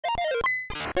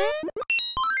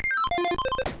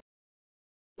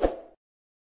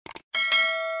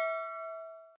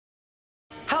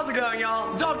How's it going,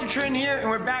 y'all? Dr. Trinh here, and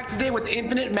we're back today with the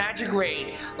Infinite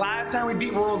Magicraid. Last time we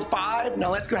beat World 5,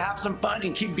 now let's go have some fun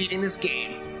and keep beating this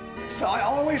game. So I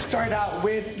always start out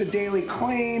with the daily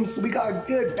claims. We got a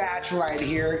good batch right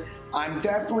here. I'm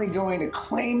definitely going to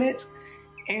claim it,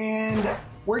 and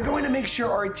we're going to make sure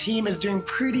our team is doing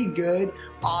pretty good.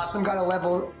 Awesome, got a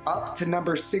level up to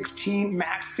number 16,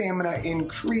 max stamina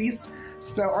increased,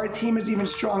 so our team is even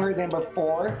stronger than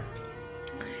before.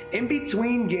 In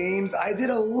between games, I did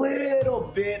a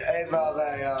little bit of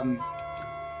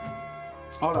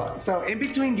hold on. So in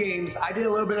between games, I did a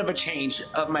little bit of a change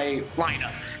of my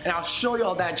lineup, and I'll show you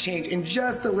all that change in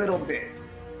just a little bit.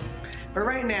 But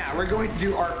right now, we're going to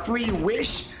do our free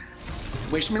wish.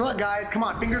 Wish me luck, guys. Come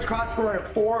on, fingers crossed for a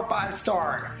 4 or 5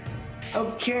 star.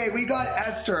 Okay, we got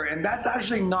Esther, and that's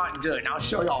actually not good, and I'll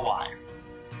show y'all why.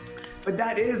 But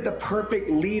that is the perfect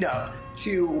lead up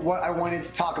to what I wanted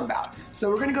to talk about. So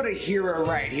we're gonna go to hero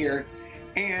right here,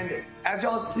 and as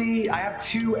y'all see, I have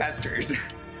 2 Esthers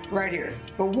right here,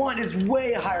 but one is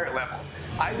way higher level.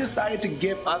 I decided to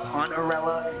give up on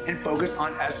Arella and focus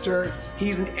on Esther.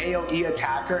 He's an AoE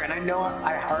attacker, and I know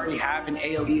I already have an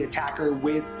AoE attacker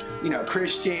with, you know,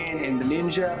 Christian and the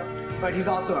ninja, but he's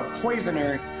also a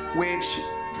poisoner, which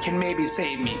can maybe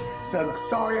save me. So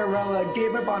sorry, Arella,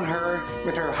 gave up on her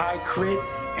with her high crit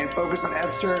and focus on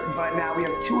Esther, but now we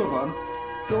have 2 of them.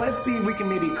 So let's see if we can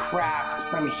maybe craft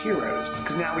some heroes,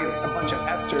 because now we have a bunch of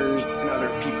Esthers and other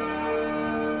people.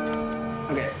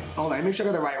 Okay, hold on, let me make sure I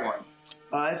got the right one.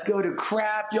 Let's go to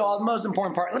craft, y'all. The most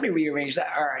important part, let me rearrange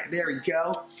that. All right, there we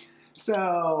go.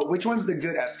 So, which one's the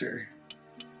good Esther?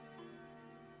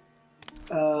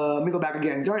 Let me go back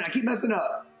again. Darn, I keep messing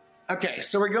up. Okay,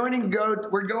 so we're going to go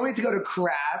to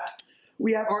craft.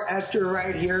 We have our Esther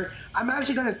right here. I'm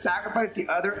actually going to sacrifice the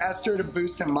other Esther to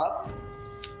boost him up.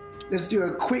 Let's do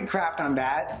a quick craft on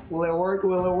that. Will it work?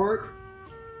 Will it work?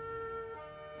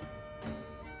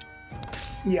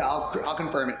 Yeah, I'll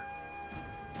confirm it.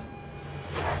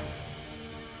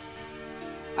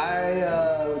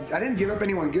 I didn't give up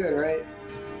anyone good, right?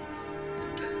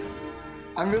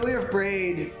 I'm really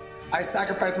afraid I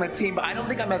sacrificed my team, but I don't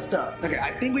think I messed up. Okay,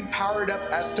 I think we powered up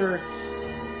Esther.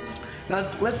 Now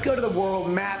let's go to the world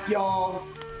map, y'all.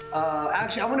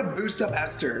 Actually, I want to boost up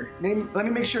Esther. Let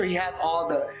me make sure he has all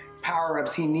the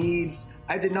power-ups he needs.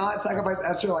 I did not sacrifice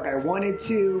Esther like I wanted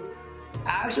to.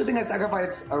 I actually think I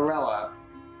sacrificed Arella.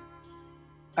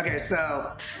 Okay,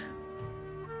 so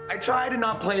I try to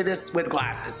not play this with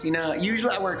glasses. You know,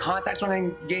 usually I wear contacts when I'm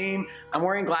in game. I'm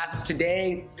wearing glasses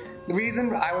today. The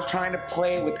reason I was trying to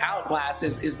play without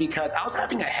glasses is because I was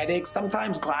having a headache.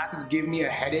 Sometimes glasses give me a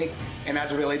headache, and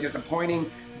that's really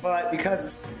disappointing. But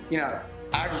because, you know,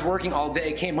 I was working all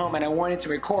day, came home, and I wanted to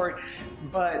record,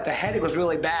 but the headache was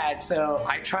really bad, so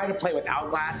I tried to play without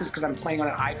glasses because I'm playing on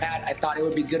an iPad. I thought it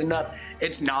would be good enough.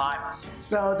 It's not.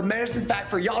 So the medicine fact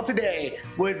for y'all today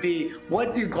would be,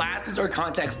 what do glasses or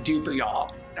contacts do for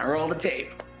y'all? Now roll the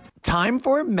tape. Time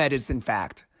for medicine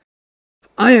fact.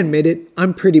 I admit it,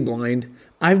 I'm pretty blind.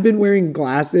 I've been wearing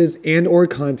glasses and or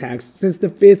contacts since the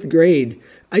 5th grade.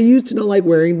 I used to not like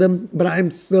wearing them, but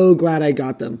I'm so glad I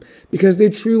got them because they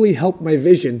truly help my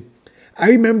vision. I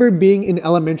remember being in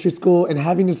elementary school and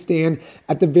having to stand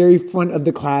at the very front of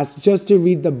the class just to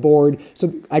read the board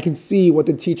so I can see what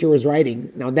the teacher was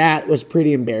writing. Now that was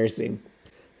pretty embarrassing.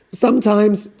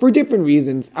 Sometimes, for different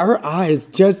reasons, our eyes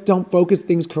just don't focus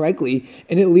things correctly,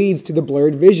 and it leads to the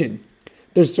blurred vision.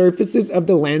 The surfaces of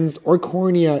the lens or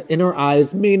cornea in our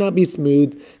eyes may not be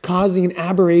smooth, causing an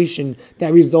aberration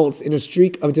that results in a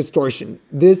streak of distortion.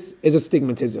 This is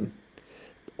astigmatism.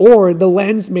 Or the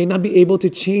lens may not be able to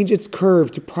change its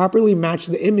curve to properly match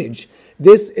the image.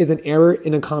 This is an error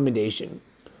in accommodation.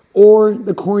 Or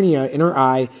the cornea in our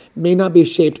eye may not be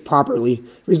shaped properly,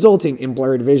 resulting in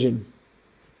blurred vision.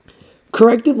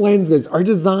 Corrective lenses are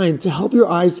designed to help your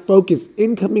eyes focus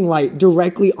incoming light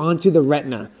directly onto the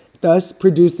retina, thus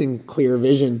producing clear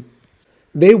vision.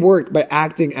 They work by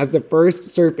acting as the first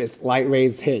surface light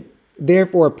rays hit,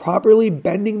 therefore properly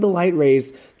bending the light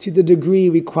rays to the degree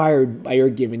required by your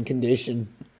given condition.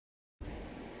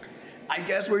 I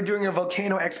guess we're doing a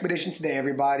volcano expedition today,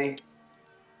 everybody.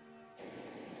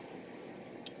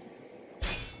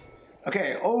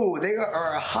 Okay, oh, they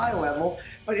are a high level,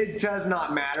 but it does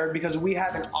not matter because we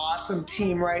have an awesome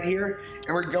team right here,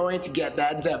 and we're going to get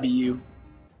that W.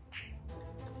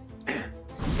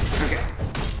 Okay.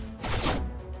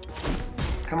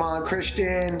 Come on,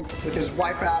 Christian, with his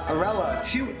wipeout. Arella,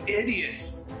 2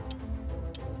 idiots.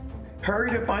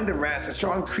 Hurry to find the rest. A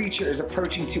strong creature is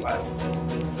approaching to us.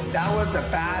 That was the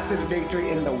fastest victory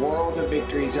in the world of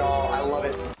victories, y'all. I love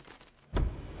it. Let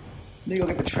me go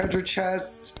get the treasure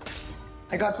chest.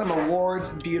 I got some awards.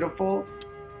 Beautiful.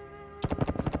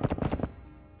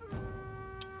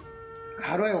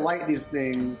 How do I light these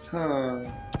things? Huh.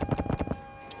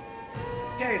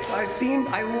 Okay, so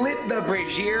I lit the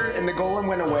brazier and the golem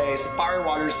went away. So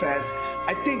Firewater says,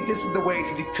 I think this is the way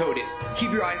to decode it.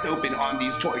 Keep your eyes open on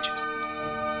these torches.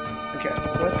 Okay,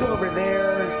 so let's go over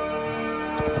there.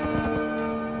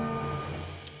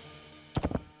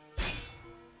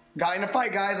 Got in a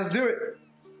fight, guys. Let's do it.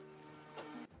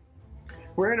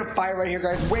 We're in a fight right here,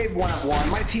 guys. Wave 1 of 1.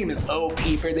 My team is OP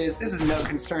for this. This is no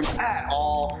concern at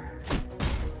all.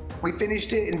 We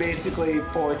finished it in basically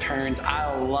 4 turns.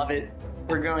 I love it.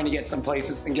 We're going to get some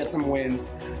places and get some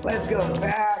wins. Let's go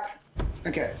back.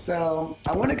 Okay, so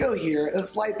I want to go here.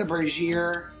 Let's light the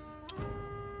brazier.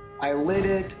 I lit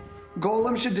it.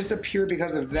 Golem should disappear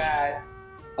because of that.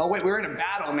 Oh wait, we're in a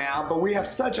battle now, but we have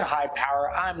such a high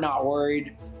power. I'm not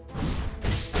worried.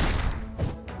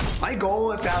 My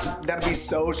goal is to have them be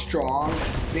so strong,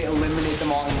 they eliminate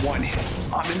them all in 1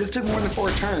 hit. I mean, this took more than 4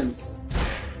 turns.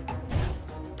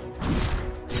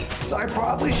 So I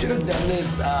probably should have done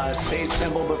this Space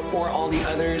Temple before all the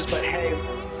others, but hey,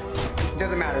 it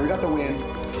doesn't matter, we got the win.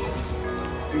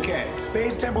 Okay,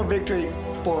 Space Temple victory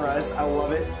for us, I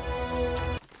love it.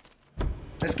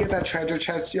 Let's get that treasure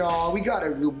chest, y'all. We got a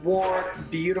reward,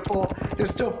 beautiful.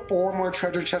 There's still 4 more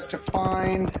treasure chests to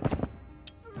find.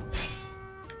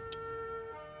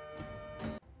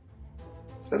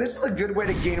 So this is a good way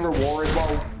to gain rewards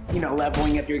while, you know,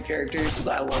 leveling up your characters,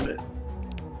 so I love it.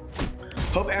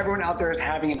 Hope everyone out there is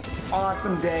having an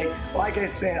awesome day. Like I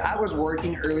said, I was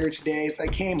working earlier today, so I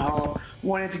came home,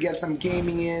 wanted to get some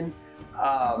gaming in,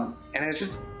 and it's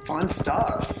just fun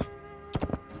stuff.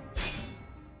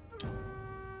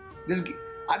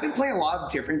 I've been playing a lot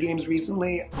of different games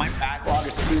recently. My backlog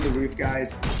is through the roof,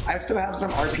 guys. I still have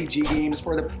some RPG games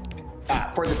for the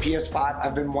PS5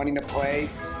 I've been wanting to play.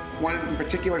 One in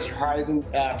particular is Horizon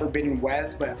Forbidden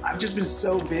West, but I've just been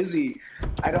so busy.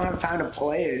 I don't have time to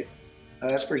play it.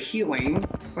 That's for healing.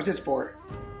 What's this for?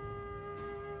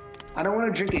 I don't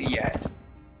want to drink it yet,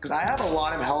 because I have a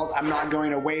lot of health. I'm not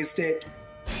going to waste it.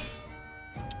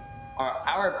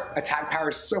 Our attack power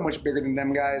is so much bigger than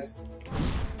them, guys.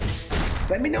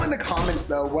 Let me know in the comments,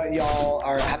 though, what y'all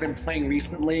have been playing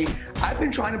recently. I've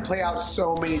been trying to play out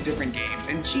so many different games,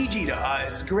 and GG to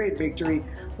us. Great victory.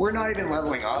 We're not even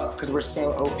leveling up because we're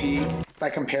so OP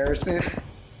by comparison.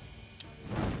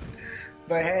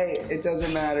 But hey, it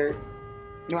doesn't matter.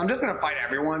 You know, I'm just gonna fight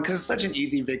everyone because it's such an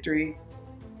easy victory.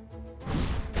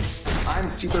 I'm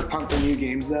super pumped for new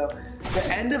games though. The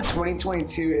end of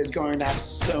 2022 is going to have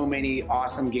so many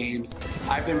awesome games.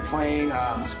 I've been playing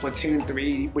Splatoon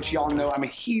 3, which y'all know I'm a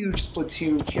huge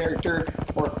Splatoon character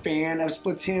or fan of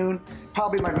Splatoon.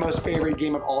 Probably my most favorite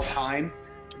game of all time.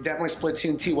 Definitely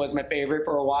Splatoon 2 was my favorite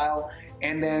for a while.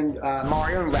 And then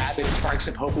Mario and Rabbids Sparks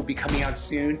of Hope will be coming out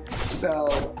soon.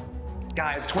 So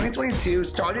guys, 2022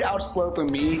 started out slow for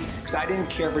me because I didn't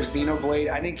care for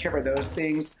Xenoblade. I didn't care for those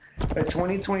things. But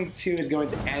 2022 is going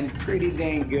to end pretty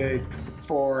dang good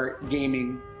for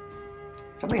gaming.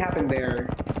 Something happened there.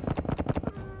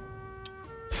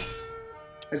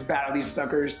 Let's battle these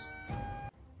suckers.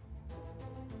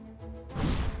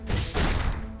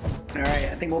 Alright,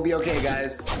 I think we'll be okay,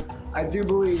 guys. I do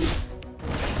believe.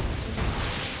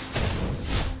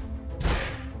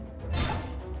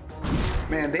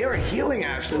 Man, they are healing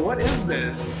actually. What is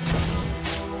this?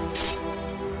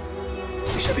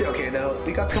 We should be okay though.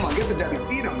 We got, come on, get the W.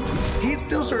 Beat him. He's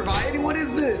still surviving. What is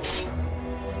this?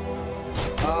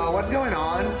 What's going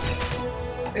on?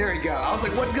 There we go. I was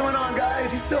like, what's going on,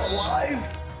 guys? He's still alive.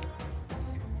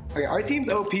 Okay, our team's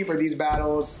OP for these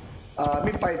battles. Let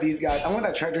me fight these guys. I want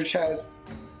that treasure chest.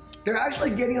 They're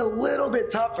actually getting a little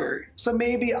bit tougher. So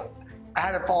maybe I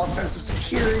had a false sense of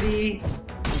security.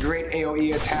 Great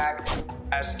AoE attack.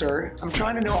 Esther. I'm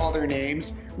trying to know all their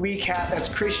names. Recap, that's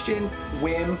Christian,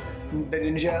 Wim, the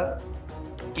Ninja,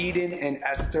 Eden, and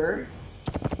Esther.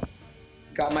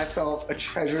 Got myself a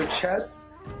treasure chest.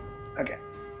 Okay,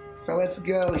 so let's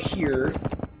go here.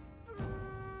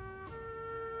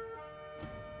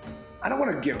 I don't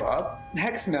want to give up.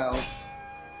 Heck no.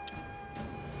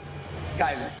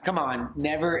 Guys, come on.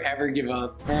 Never ever give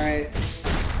up, alright?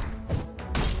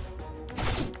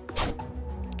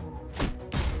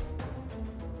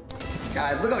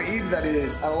 Guys, look how easy that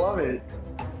is. I love it.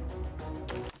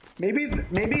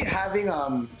 Maybe having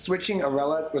switching a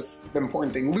relic was the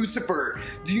important thing. Lucifer,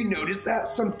 do you notice that?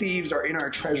 Some thieves are in our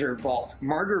treasure vault.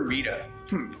 Margarita.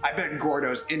 I bet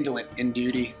Gordo's indolent in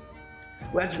duty.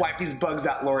 Let's wipe these bugs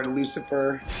out, Lord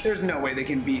Lucifer. There's no way they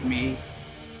can beat me.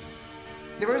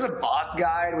 There was a boss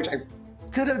guide, which I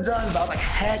could have done, but I was like,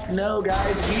 heck no,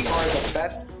 guys. We are the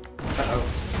best. Uh-oh.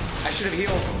 I should have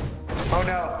healed. Oh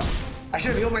no. I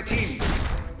should have healed my team.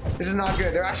 This is not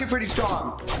good. They're actually pretty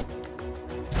strong.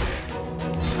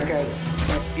 Okay.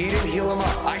 He didn't heal them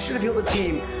up. I should have healed the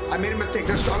team. I made a mistake.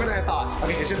 They're stronger than I thought.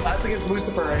 Okay, it's just us against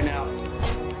Lucifer right now.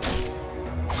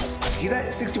 He's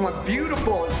at 61.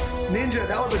 Beautiful. Ninja,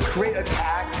 that was a great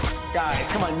attack. Guys,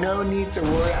 come on. No need to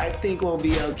worry. I think we'll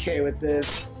be okay with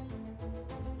this.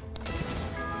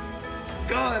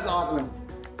 Oh, that's awesome.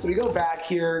 So we go back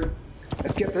here.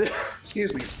 Let's get the...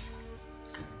 Excuse me.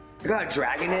 I got a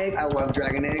dragon egg. I love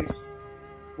dragon eggs.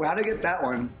 Well, how'd I get that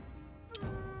one?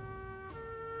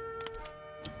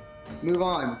 Move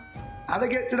on. How'd I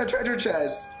get to the treasure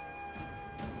chest?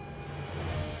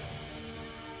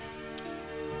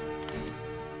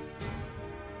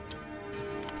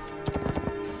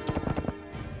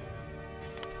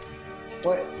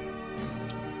 What?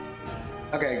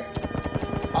 Okay.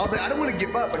 I was like, I don't want to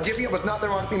give up, but giving up was not the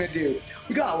wrong thing to do.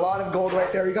 We got a lot of gold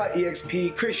right there. We got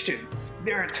EXP. Christian,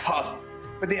 they're tough,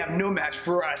 but they have no match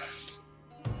for us.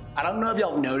 I don't know if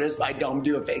y'all noticed, but I don't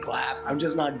do a fake laugh. I'm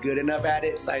just not good enough at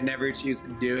it, so I never choose to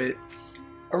do it.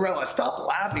 Arella, stop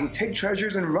laughing. Take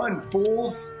treasures and run,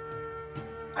 fools.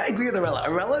 I agree with Arella.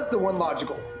 Arella's the one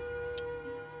logical.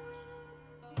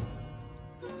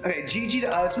 Okay, GG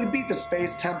to us. We beat the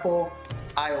Space Temple.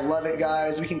 I love it,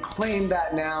 guys. We can claim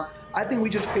that now. I think we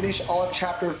just finished all of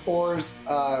Chapter 4's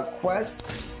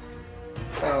quests.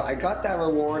 So I got that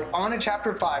reward on a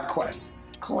Chapter 5 quest.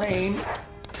 Claim.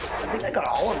 I think I got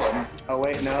all of them. Oh,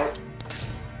 wait, no.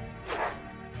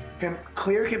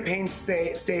 Clear campaign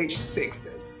stage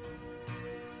 6s.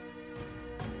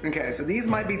 Okay, so these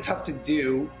might be tough to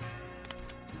do.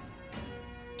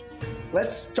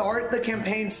 Let's start the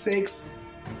campaign 6,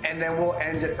 and then we'll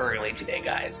end it early today,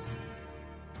 guys.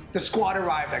 The squad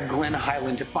arrived at Glen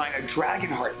Highland to find a dragon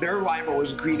heart. Their arrival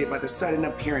was greeted by the sudden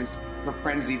appearance of a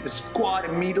frenzy. The squad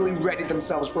immediately readied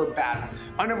themselves for a battle.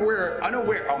 Unaware,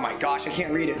 oh my gosh, I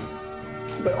can't read it.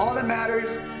 But all that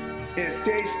matters is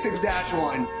stage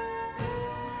 6-1.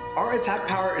 Our attack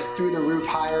power is through the roof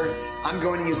higher. I'm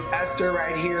going to use Esther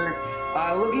right here.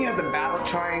 Looking at the battle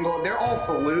triangle, they're all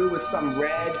blue with some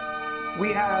red.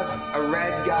 We have a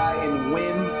red guy in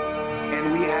Wim,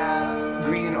 and we have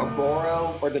green in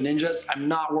Oboro, or the ninjas. I'm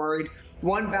not worried.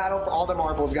 One battle for all the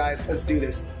marbles, guys. Let's do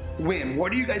this. Wim,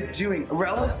 what are you guys doing?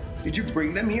 Arella, did you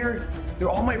bring them here? They're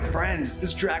all my friends.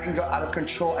 This dragon got out of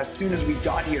control as soon as we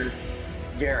got here.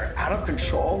 Vera, out of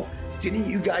control? Didn't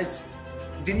you guys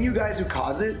who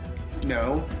caused it?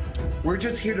 No. We're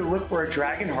just here to look for a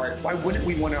dragon heart. Why wouldn't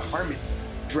we want to harm it?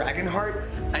 Dragon heart?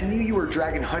 I knew you were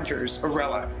dragon hunters.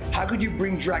 Arella, how could you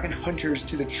bring dragon hunters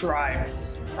to the tribe?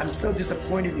 I'm so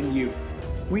disappointed in you.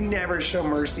 We never show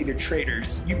mercy to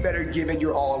traitors. You better give it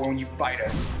your all when you fight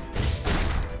us.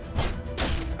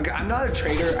 Okay, I'm not a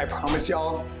traitor, I promise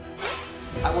y'all.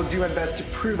 I will do my best to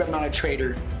prove I'm not a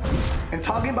traitor. And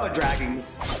talking about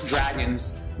dragons,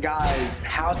 guys,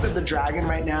 House of the Dragon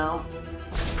right now,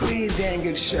 pretty dang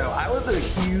good show. I was a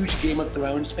huge Game of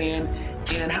Thrones fan,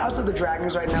 and House of the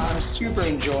Dragons right now I'm super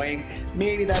enjoying.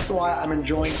 Maybe that's why I'm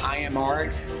enjoying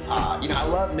IMR. You know, I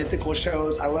love mythical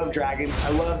shows, I love dragons, I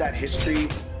love that history.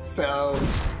 So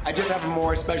I just have a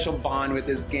more special bond with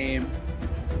this game.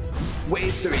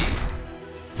 Wave 3.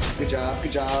 Good job,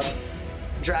 good job.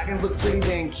 Dragons look pretty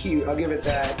dang cute, I'll give it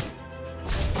that.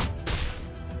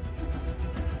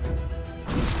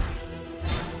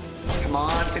 Come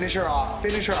on, finish her off,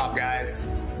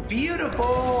 guys.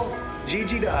 Beautiful.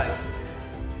 GG to us.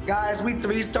 Guys, we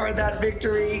 3-starred that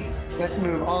victory. Let's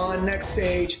move on, next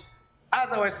stage.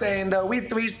 As I was saying though, we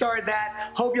 3-starred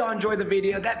that. Hope y'all enjoyed the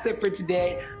video. That's it for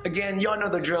today. Again, y'all know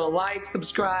the drill. Like,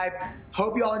 subscribe.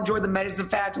 Hope y'all enjoyed the medicine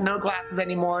fact. No glasses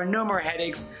anymore, no more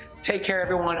headaches. Take care,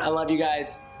 everyone. I love you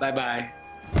guys. Bye-bye.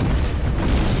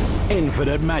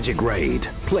 Infinite Magicraid.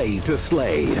 Play to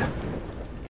slay.